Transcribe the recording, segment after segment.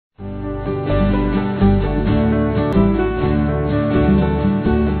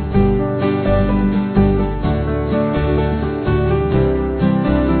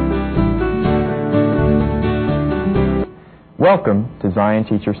Welcome to Zion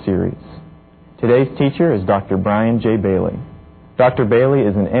Teacher Series. Today's teacher is Dr. Brian J. Bailey. Dr. Bailey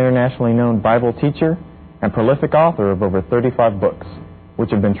is an internationally known Bible teacher and prolific author of over 35 books,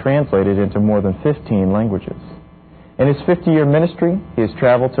 which have been translated into more than 15 languages. In his 50-year ministry, he has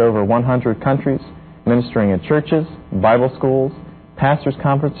traveled to over 100 countries, ministering in churches, Bible schools, pastors'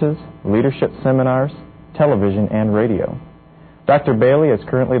 conferences, leadership seminars, television, and radio. Dr. Bailey is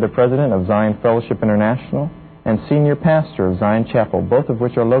currently the president of Zion Fellowship International and senior pastor of Zion Chapel, both of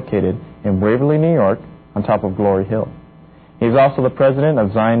which are located in Waverly, New York, on top of Glory Hill. He is also the president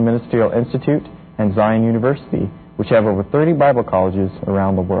of Zion Ministerial Institute and Zion University, which have over 30 Bible colleges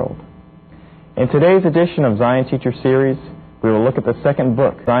around the world. In today's edition of Zion Teacher Series, we will look at the second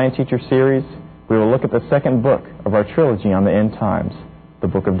book. Zion Teacher Series, we will look at the second book of our trilogy on the end times, the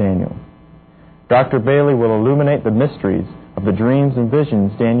Book of Daniel. Dr. Bailey will illuminate the mysteries of the dreams and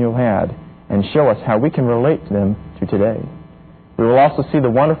visions Daniel had and show us how we can relate to them to today. We will also see the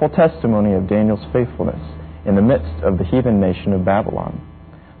wonderful testimony of Daniel's faithfulness in the midst of the heathen nation of Babylon.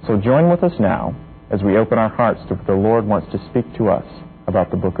 So join with us now as we open our hearts to what the Lord wants to speak to us about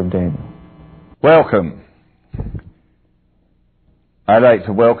the book of Daniel. Welcome. I'd like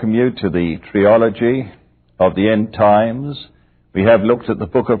to welcome you to the trilogy of the end times. We have looked at the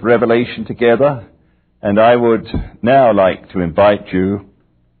book of Revelation together, and I would now like to invite you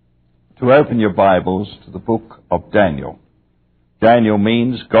to open your Bibles to the book of Daniel. Daniel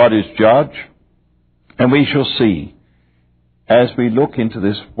means God is judge, and we shall see, as we look into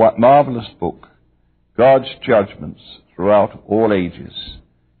this marvelous book, God's judgments throughout all ages,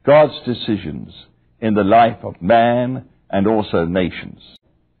 God's decisions in the life of man and also nations.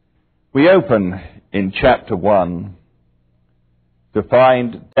 We open in chapter 1 to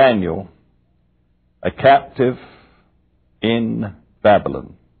find Daniel a captive in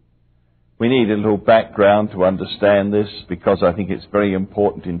Babylon. We need a little background to understand this because I think it's very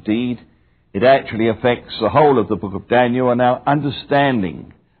important indeed. It actually affects the whole of the book of Daniel and our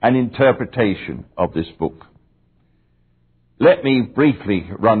understanding and interpretation of this book. Let me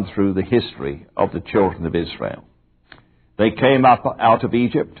briefly run through the history of the children of Israel. They came up out of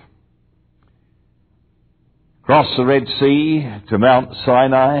Egypt, crossed the Red Sea to Mount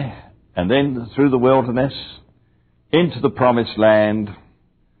Sinai, and then through the wilderness into the Promised Land,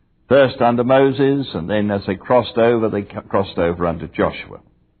 first under Moses, and then as they crossed over under Joshua.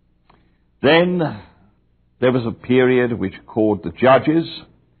 Then there was a period which called the Judges,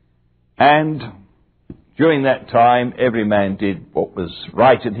 and during that time every man did what was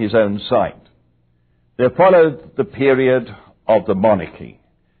right in his own sight. There followed the period of the monarchy.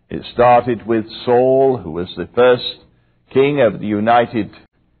 It started with Saul, who was the first king over the united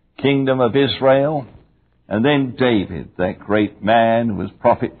kingdom of Israel, and then David, that great man who was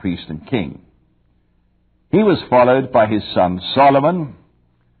prophet, priest, and king. He was followed by his son Solomon,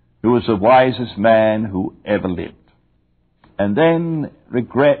 who was the wisest man who ever lived. And then,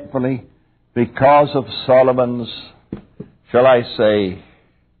 regretfully, because of Solomon's, shall I say,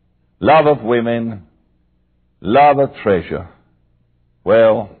 love of women, love of treasure,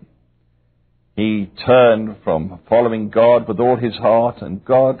 well, he turned from following God with all his heart, and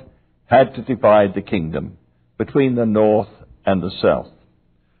God had to divide the kingdom between the north and the south.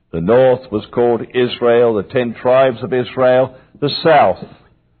 The north was called Israel, the 10 tribes of Israel. The south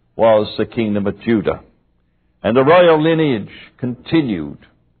was the kingdom of Judah. And the royal lineage continued,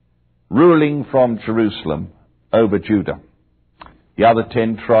 ruling from Jerusalem over Judah. The other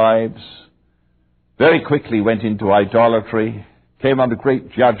 10 tribes very quickly went into idolatry, came under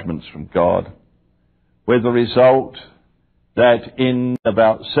great judgments from God, with the result that in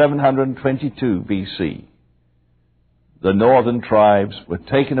about 722 BC, the northern tribes were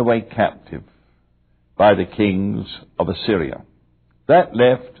taken away captive by the kings of Assyria. That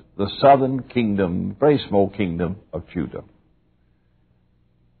left the southern kingdom, very small kingdom of Judah.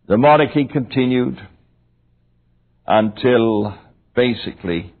 The monarchy continued until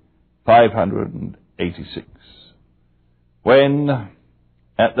basically 586, when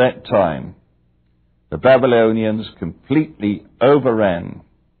at that time the Babylonians completely overran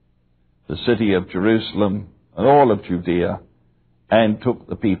the city of Jerusalem and all of Judea and took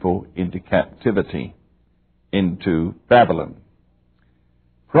the people into captivity into Babylon.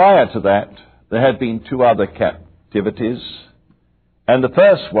 Prior to that, there had been 2 other captivities, and the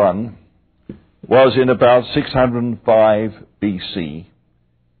first one was in about 605 BC,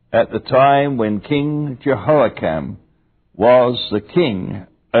 at the time when King Jehoiakim was the king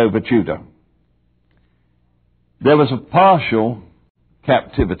over Judah. There was a partial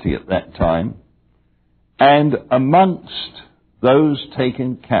captivity at that time, and amongst those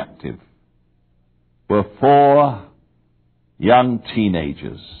taken captive were 4 young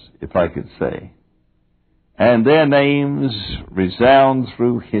teenagers, if I could say. And their names resound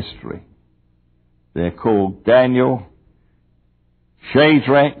through history. They're called Daniel,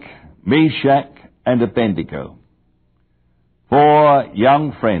 Shadrach, Meshach, and Abednego. 4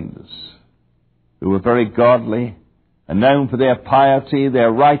 young friends who were very godly and known for their piety,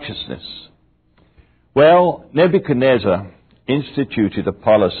 their righteousness. Well, Nebuchadnezzar instituted a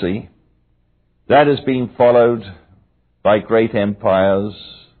policy that has been followed by great empires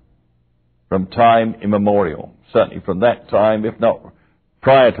from time immemorial, certainly from that time, if not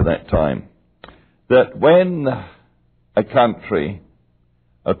prior to that time, that when a country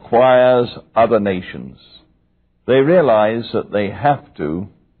acquires other nations, they realize that they have to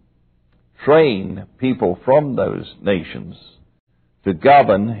train people from those nations to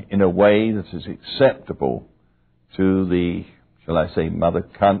govern in a way that is acceptable to the, shall I say, mother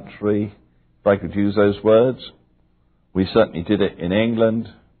country, if I could use those words. We certainly did it in England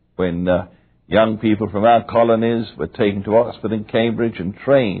when young people from our colonies were taken to Oxford and Cambridge and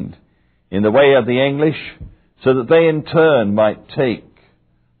trained in the way of the English so that they in turn might take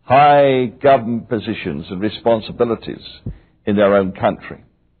high government positions and responsibilities in their own country.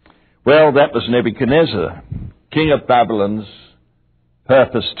 Well, that was Nebuchadnezzar, king of Babylon's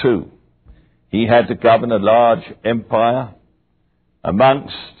purpose too. He had to govern a large empire.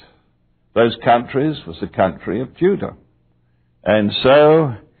 Amongst those countries was the country of Judah. And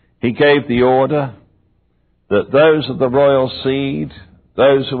so he gave the order that those of the royal seed,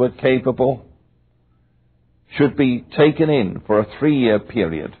 those who were capable, should be taken in for a 3-year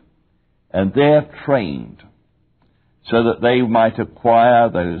period and there trained so that they might acquire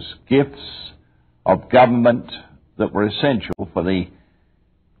those gifts of government that were essential for the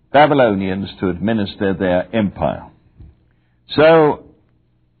Babylonians to administer their empire. So,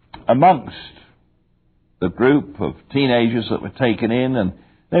 amongst the group of teenagers that were taken in, and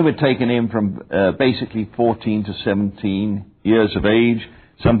they were taken in from basically 14 to 17 years of age,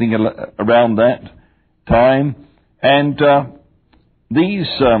 something around that time, and these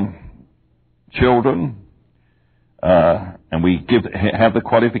children, and we have the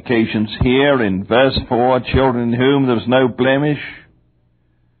qualifications here in verse 4, children in whom there was no blemish,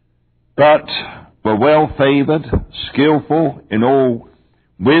 but were well-favored, skillful in all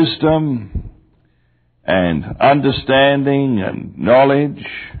wisdom and understanding and knowledge,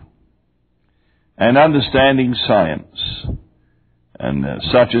 and understanding science, and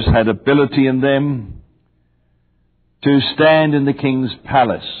such as had ability in them to stand in the king's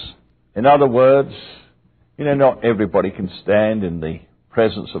palace. In other words, not everybody can stand in the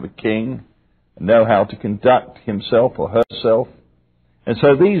presence of a king and know how to conduct himself or herself. And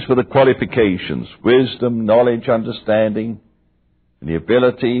so these were the qualifications: wisdom, knowledge, understanding, and the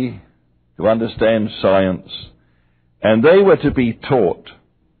ability to understand science. And they were to be taught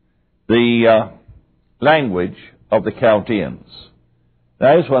the language of the Chaldeans.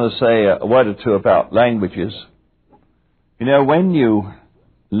 Now, I just want to say a word or two about languages. When you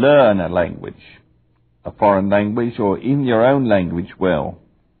learn a language, a foreign language, or even your own language well,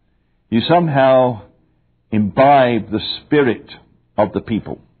 you somehow imbibe the spirit of the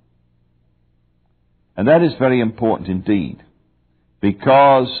people. And that is very important indeed,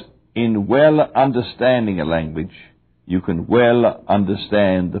 because in well understanding a language, you can well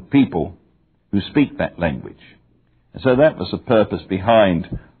understand the people who speak that language. And so that was the purpose behind,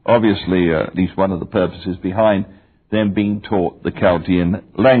 obviously, at least one of the purposes behind them being taught the Chaldean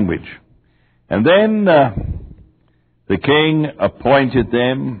language. And then the king appointed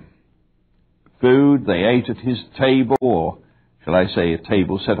them food. They ate at his table, or shall I say a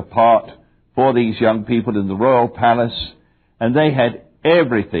table set apart for these young people in the royal palace, and they had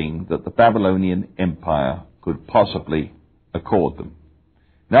everything that the Babylonian Empire could possibly accord them.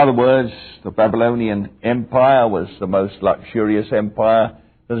 In other words, the Babylonian Empire was the most luxurious empire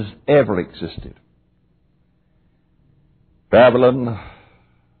that has ever existed. Babylon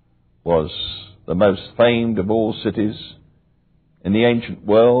was the most famed of all cities in the ancient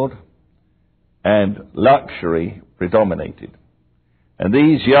world, and luxury predominated. And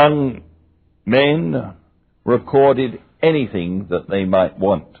these young men were accorded anything that they might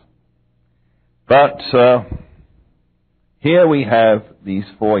want. But here we have these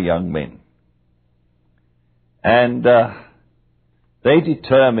 4 young men. And they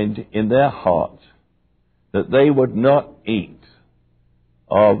determined in their heart that they would not eat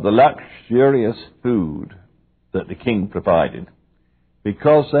of the luxurious food that the king provided,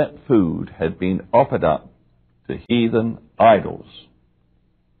 because that food had been offered up to heathen idols.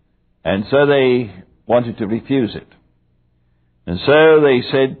 And so they wanted to refuse it. And so they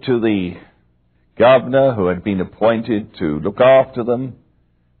said to the governor who had been appointed to look after them,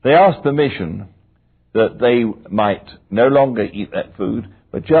 they asked permission that they might no longer eat that food,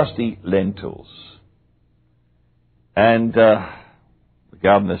 but just eat lentils. And the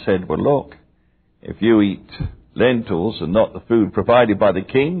governor said, well, look, if you eat lentils and not the food provided by the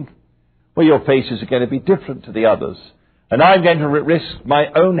king, well, your faces are going to be different to the others. And I'm going to risk my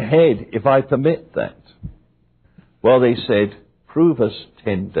own head if I permit that. Well, they said, prove us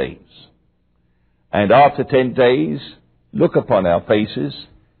 10 days. And after 10 days, look upon our faces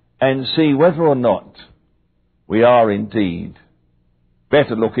and see whether or not we are indeed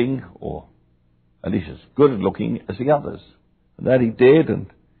better looking, or at least as good looking as the others. And that he did, and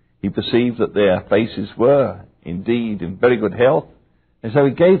he perceived that their faces were indeed in very good health. And so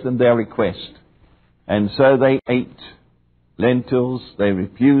he gave them their request. And so they ate lentils. They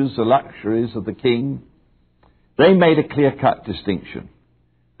refused the luxuries of the king. They made a clear-cut distinction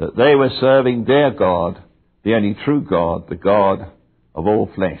that they were serving their God, the only true God, the God of all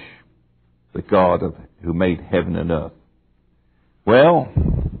flesh, the God who made heaven and earth. Well,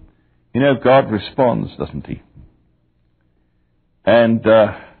 you know, God responds, doesn't he? And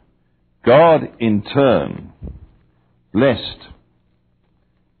God, in turn, blessed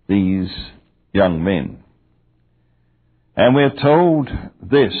these young men. And we're told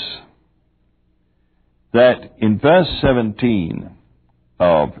this, that in verse 17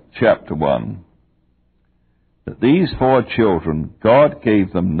 of chapter 1, that these 4 children, God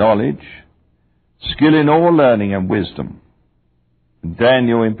gave them knowledge, skill in all learning and wisdom. And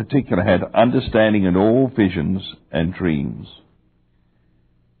Daniel in particular had understanding in all visions and dreams.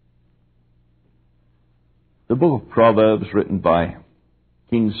 The book of Proverbs, written by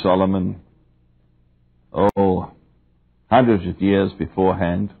King Solomon, hundreds of years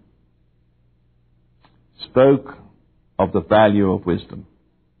beforehand, spoke of the value of wisdom.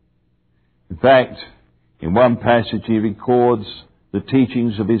 In fact, in one passage he records the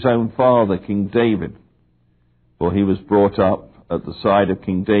teachings of his own father, King David, for he was brought up at the side of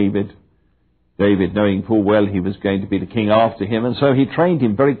King David, David knowing full well he was going to be the king after him, and so he trained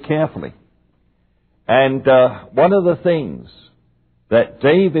him very carefully. And one of the things that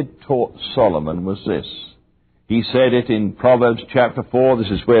David taught Solomon was this. He said it in Proverbs chapter 4,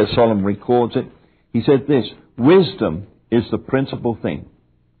 this is where Solomon records it. He said this, wisdom is the principal thing.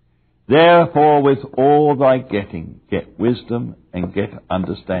 Therefore with all thy getting, get wisdom and get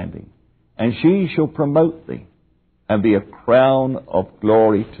understanding. And she shall promote thee and be a crown of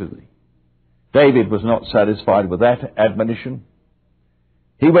glory to thee. David was not satisfied with that admonition.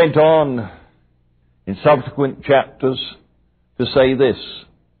 He went on in subsequent chapters to say this,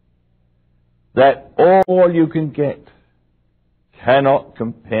 that all you can get cannot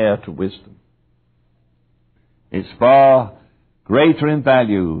compare to wisdom. It's far greater in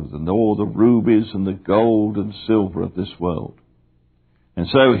value than all the rubies and the gold and silver of this world. And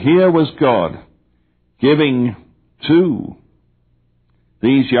so here was God giving to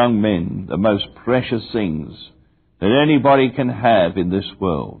these young men the most precious things that anybody can have in this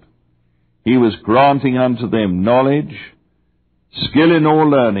world. He was granting unto them knowledge, skill in all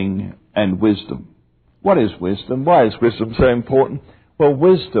learning, and wisdom. What is wisdom? Why is wisdom so important? Well,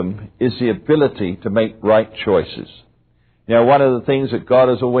 wisdom is the ability to make right choices. You know, one of the things that God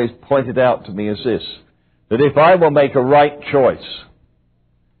has always pointed out to me is this, that if I will make a right choice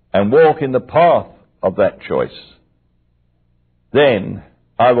and walk in the path of that choice, then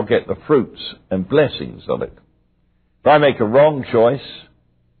I will get the fruits and blessings of it. If I make a wrong choice,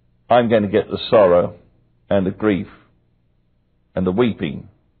 I'm going to get the sorrow and the grief and the weeping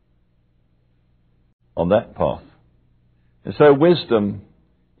on that path. And so wisdom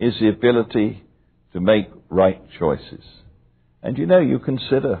is the ability to make right choices. And you know, you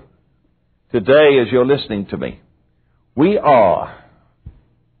consider today as you're listening to me, we are,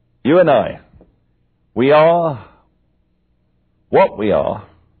 you and I, we are what we are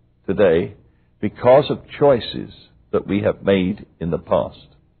today because of choices that we have made in the past.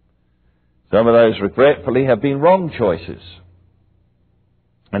 Some of those, regretfully, have been wrong choices.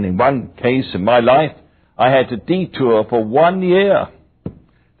 And in one case in my life, I had to detour for 1 year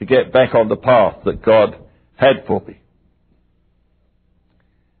to get back on the path that God had for me.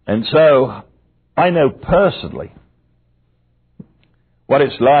 And so, I know personally what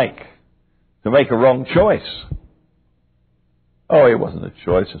it's like to make a wrong choice. Oh, it wasn't a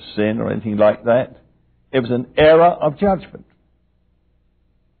choice of sin or anything like that. It was an error of judgment.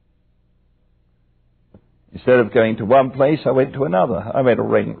 Instead of going to one place, I went to another. I made a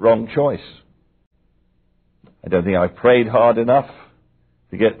wrong choice. I don't think I prayed hard enough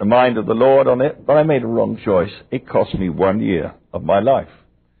to get the mind of the Lord on it, but I made a wrong choice. It cost me 1 year of my life.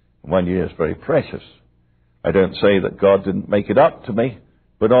 1 year is very precious. I don't say that God didn't make it up to me,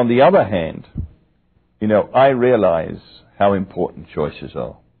 but on the other hand, I realize how important choices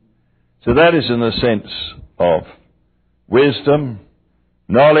are. So that is in the sense of wisdom.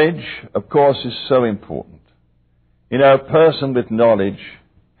 Knowledge, of course, is so important. A person with knowledge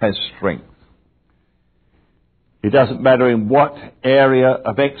has strength. It doesn't matter in what area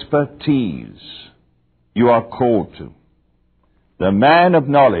of expertise you are called to. The man of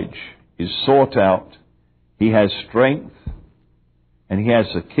knowledge is sought out. He has strength, and he has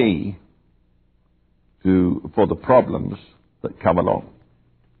the key for the problems that come along.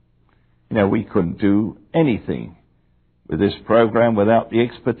 We couldn't do anything with this program without the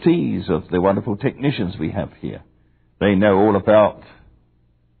expertise of the wonderful technicians we have here. They know all about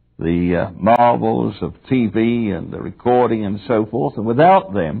the marvels of TV and the recording and so forth, and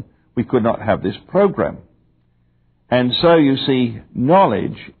without them, we could not have this program. And so, you see,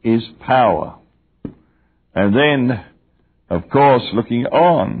 knowledge is power. And then, of course, looking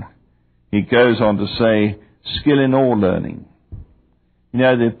on, he goes on to say, skill in all learning.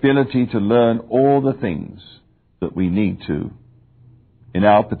 The ability to learn all the things that we need to in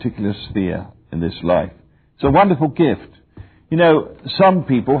our particular sphere in this life. It's a wonderful gift. Some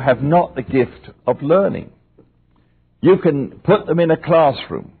people have not the gift of learning. You can put them in a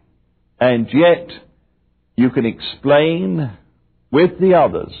classroom, and yet you can explain with the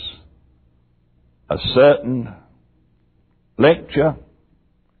others a certain lecture,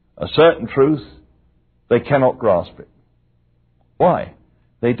 a certain truth. They cannot grasp it. Why?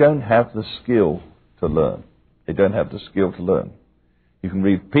 They don't have the skill to learn. They don't have the skill to learn. You can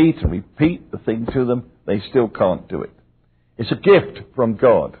repeat and repeat the thing to them. They still can't do it. It's a gift from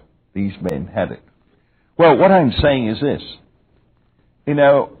God. These men had it. Well, what I'm saying is this.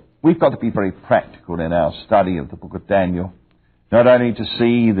 We've got to be very practical in our study of the book of Daniel. Not only to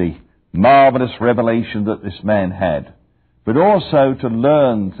see the marvelous revelation that this man had, but also to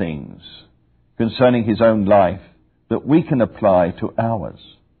learn things concerning his own life that we can apply to ours.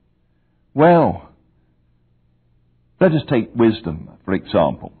 Well, let us take wisdom, for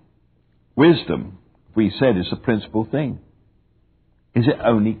example. Wisdom, we said, is the principal thing. Is it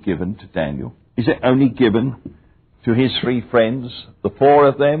only given to Daniel? Is it only given to his 3 friends, the 4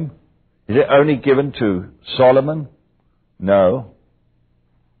 of them? Is it only given to Solomon? No.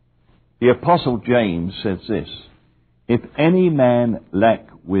 The Apostle James says this, if any man lack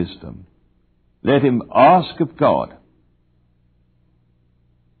wisdom, let him ask of God,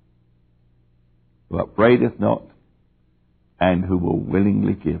 who upbraideth not, and who will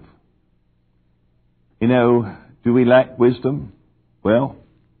willingly give. Do we lack wisdom? Well,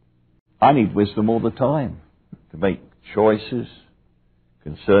 I need wisdom all the time to make choices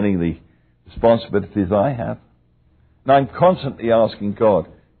concerning the responsibilities I have. And I'm constantly asking God,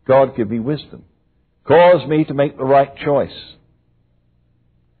 God, give me wisdom. Cause me to make the right choice.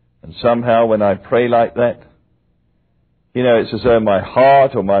 And somehow when I pray like that, it's as though my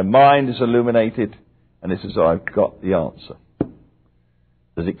heart or my mind is illuminated, and it's as though I've got the answer.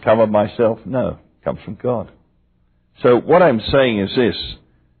 Does it come of myself? No, it comes from God. So what I'm saying is this,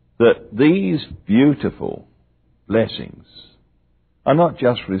 that these beautiful blessings are not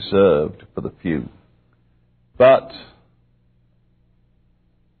just reserved for the few, but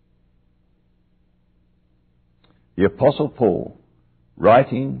the Apostle Paul,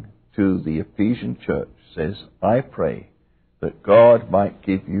 writing to the Ephesian church, says, I pray that God might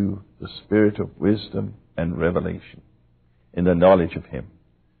give you the spirit of wisdom and revelation in the knowledge of Him.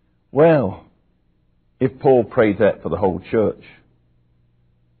 Well, if Paul prayed that for the whole church,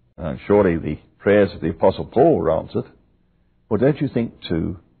 surely the prayers of the Apostle Paul were answered. Well, don't you think,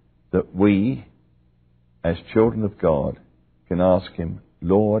 too, that we, as children of God, can ask Him,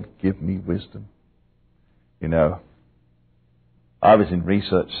 Lord, give me wisdom? I was in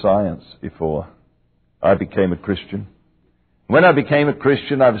research science before I became a Christian. When I became a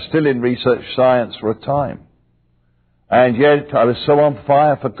Christian, I was still in research science for a time. And yet I was so on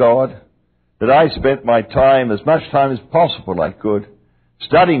fire for God that I spent my time, as much time as possible I could,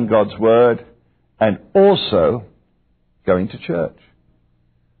 studying God's Word and also going to church.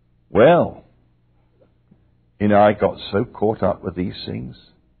 Well, I got so caught up with these things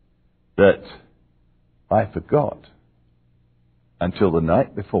that I forgot until the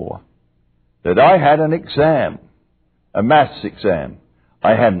night before that I had an exam, a maths exam.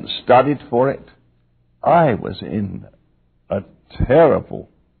 I hadn't studied for it. I was in a terrible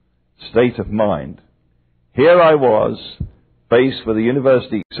state of mind. Here I was, faced with a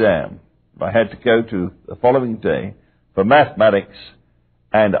university exam. I had to go to the following day for mathematics,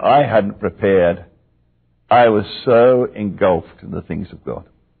 and I hadn't prepared. I was so engulfed in the things of God.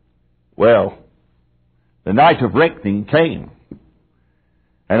 Well, the night of reckoning came.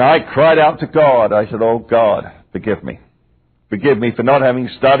 And I cried out to God. I said, "Oh God, forgive me. Forgive me for not having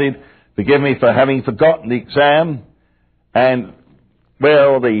studied. Forgive me for having forgotten the exam." And,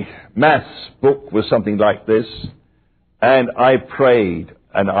 well, the maths book was something like this. And I prayed,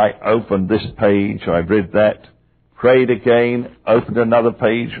 and I opened this page, I read that, prayed again, opened another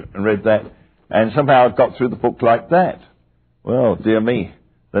page and read that, and somehow I got through the book like that. Well, dear me,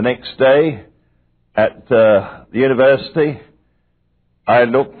 the next day at the university, I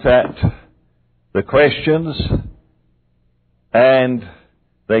looked at the questions, and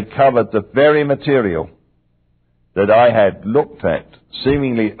they covered the very material that I had looked at,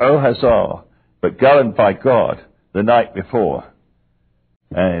 seemingly, oh huzzah, but governed by God the night before.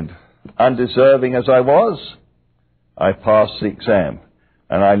 And undeserving as I was, I passed the exam.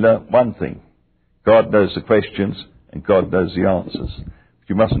 And I learnt one thing. God knows the questions and God knows the answers. But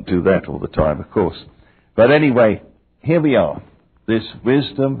you mustn't do that all the time, of course. But anyway, here we are. This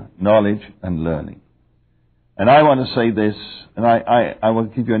wisdom, knowledge, and learning. And I want to say this, and I will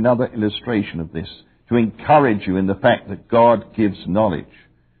give you another illustration of this, to encourage you in the fact that God gives knowledge.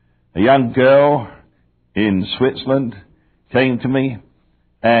 A young girl in Switzerland came to me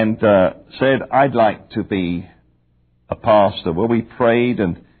and said, "I'd like to be a pastor." Well, we prayed,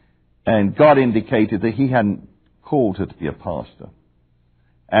 and God indicated that He hadn't called her to be a pastor.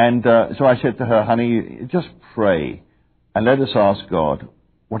 And so I said to her, "Honey, just pray and let us ask God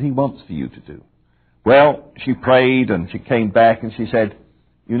what He wants for you to do." Well, she prayed and she came back and she said,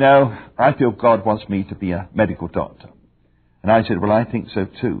 "You know, I feel God wants me to be a medical doctor." And I said, "Well, I think so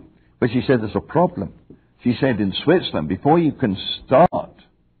too." But she said, "There's a problem." She said, "In Switzerland, before you can start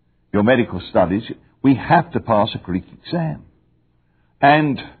your medical studies, we have to pass a Greek exam."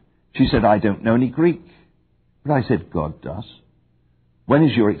 And she said, "I don't know any Greek." But I said, "God does." "When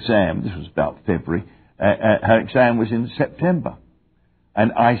is your exam?" This was about February. Her exam was in September.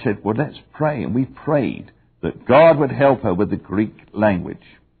 And I said, "Well, let's pray." And we prayed that God would help her with the Greek language.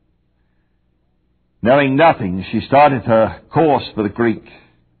 Knowing nothing, she started her course for the Greek,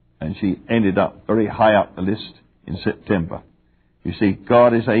 and she ended up very high up the list in September. You see,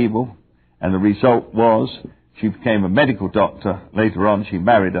 God is able, and the result was she became a medical doctor. Later on, she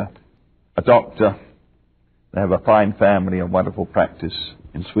married a doctor. They have a fine family and wonderful practice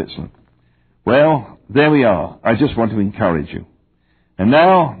in Switzerland. Well, there we are. I just want to encourage you. And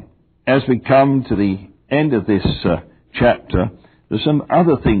now, as we come to the end of this chapter, there's some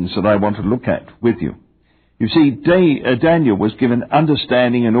other things that I want to look at with you. You see, Daniel was given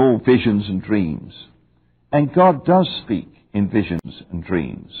understanding in all visions and dreams. And God does speak in visions and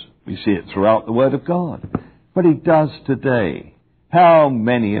dreams. We see it throughout the Word of God. But He does today. How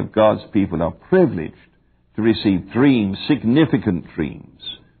many of God's people are privileged to receive dreams, significant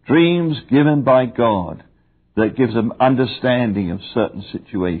dreams, dreams given by God that gives them understanding of certain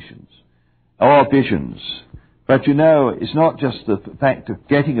situations, or visions. But you know, it's not just the fact of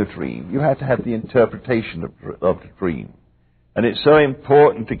getting a dream. You have to have the interpretation of the dream. And it's so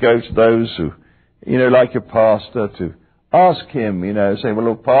important to go to those who, like your pastor, to ask him, say, "Well,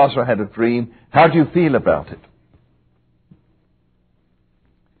 look, Pastor, I had a dream. How do you feel about it?"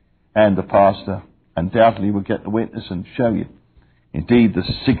 And the pastor undoubtedly will get the witness and show you, indeed, the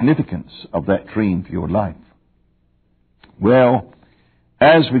significance of that dream for your life. Well,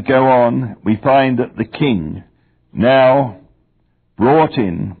 as we go on, we find that the king now brought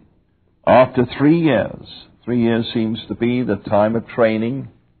in, after 3 years, 3 years seems to be the time of training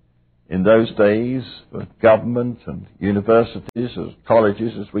in those days for government and universities, or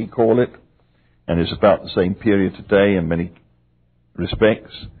colleges as we call it, and it's about the same period today in many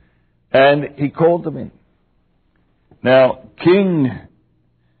respects, and he called them in. Now, King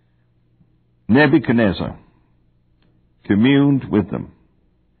Nebuchadnezzar communed with them,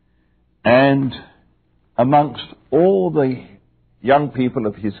 and amongst all the young people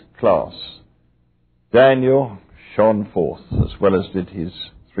of his class, Daniel shone forth, as well as did his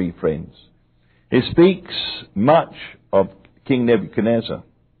 3 friends. It speaks much of King Nebuchadnezzar,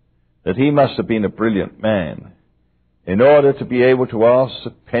 that he must have been a brilliant man in order to be able to ask the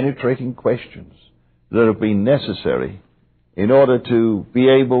penetrating questions that have been necessary in order to be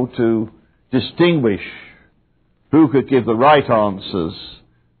able to distinguish who could give the right answers,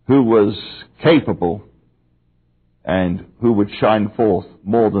 who was capable, and who would shine forth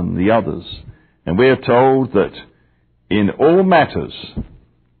more than the others. And we are told that in all matters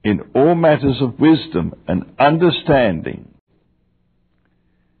of wisdom and understanding,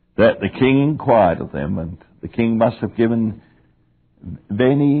 that the king inquired of them, and the king must have given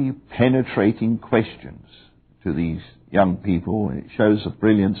many penetrating questions to these young people. It shows the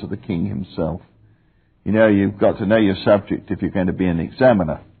brilliance of the king himself. You know, you've got to know your subject if you're going to be an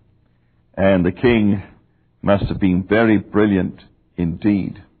examiner. And the king must have been very brilliant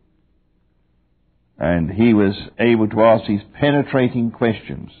indeed. And he was able to ask these penetrating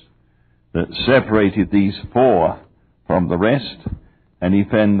questions that separated these four from the rest, and he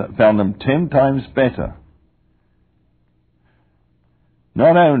found them 10 times better,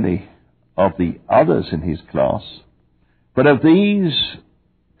 not only of the others in his class, but of these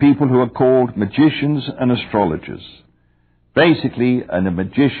people who are called magicians and astrologers. Basically, a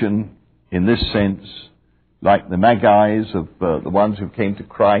magician in this sense, like the Magi's of the ones who came to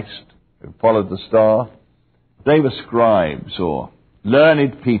Christ, who followed the star, they were scribes or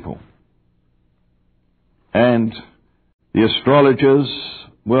learned people. And the astrologers,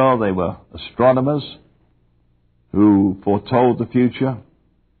 well, they were astronomers who foretold the future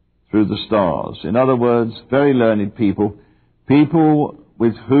through the stars. In other words, very learned people, people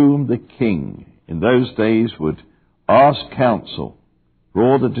with whom the king in those days would ask counsel for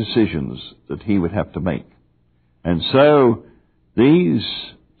all the decisions that he would have to make. And so these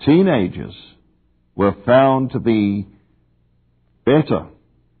teenagers were found to be better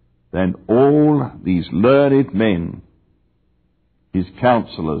than all these learned men, his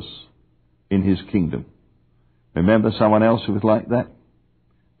counselors in his kingdom. Remember someone else who was like that?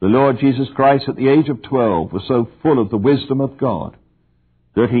 The Lord Jesus Christ at the age of 12 was so full of the wisdom of God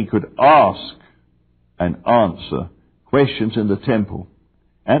that he could ask and answer questions in the temple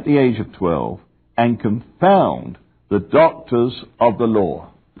at the age of 12 and confound the doctors of the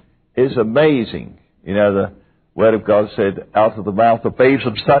law. It's amazing. You know, the Word of God said, out of the mouth of babes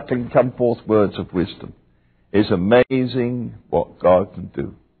and suckling come forth words of wisdom. It's amazing what God can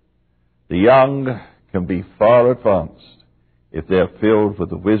do. The young can be far advanced if they're filled with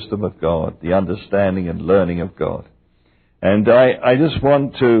the wisdom of God, the understanding and learning of God. And I just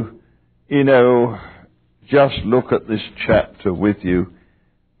want to, just look at this chapter with you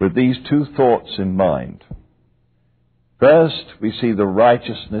with these two thoughts in mind. First, we see the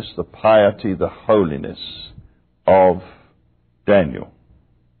righteousness, the piety, the holiness of Daniel.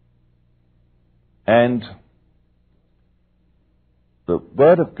 And the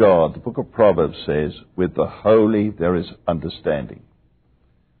Word of God, the book of Proverbs says, with the holy there is understanding.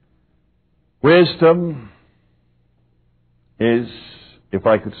 Wisdom is, if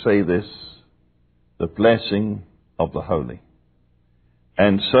I could say this, the blessing of the holy.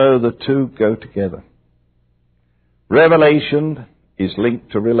 And so the two go together. Revelation is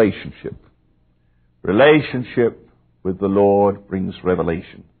linked to relationship. Relationship with the Lord brings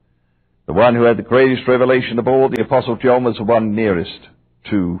revelation. The one who had the greatest revelation of all, the Apostle John, was the one nearest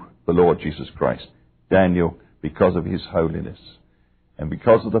to the Lord Jesus Christ. Daniel, because of his holiness. And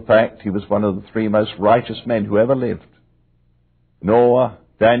because of the fact he was one of the three most righteous men who ever lived. Noah,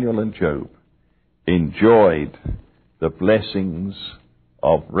 Daniel, and Job enjoyed the blessings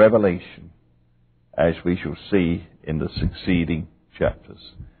of revelation, as we shall see in the succeeding chapters.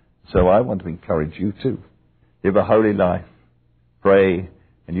 So I want to encourage you too. Live a holy life. Pray,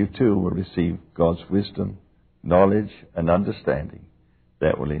 and you too will receive God's wisdom, knowledge, and understanding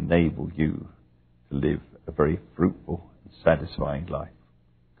that will enable you to live a very fruitful and satisfying life.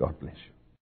 God bless you.